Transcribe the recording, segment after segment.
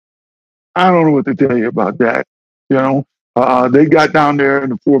I don't know what to tell you about that. You know, they got down there in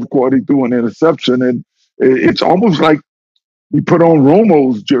the fourth quarter, he threw an interception, and it's almost like he put on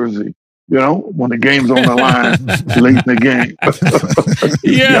Romo's jersey. You know, when the game's on the line late in the game.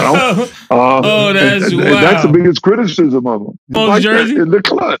 Yeah. You know? That's and wild. that's the biggest criticism of him. Romo's jersey? In the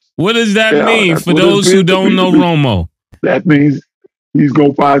clutch. What does that mean for those who don't know Romo? That means he's going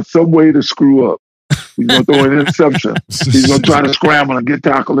to find some way to screw up. He's going to throw an interception. He's going to try to scramble and get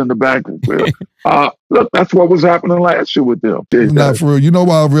tackled in the backfield. Look, that's what was happening last year with them. Now, for real, you know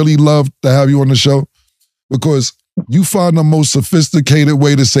why I really love to have you on the show? Because you find the most sophisticated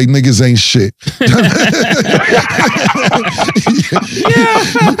way to say niggas ain't shit.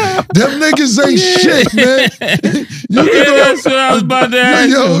 Them niggas ain't shit, man. That's what I was about to ask.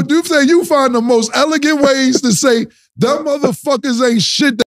 Yo, you find the most elegant ways to say them motherfuckers ain't shit.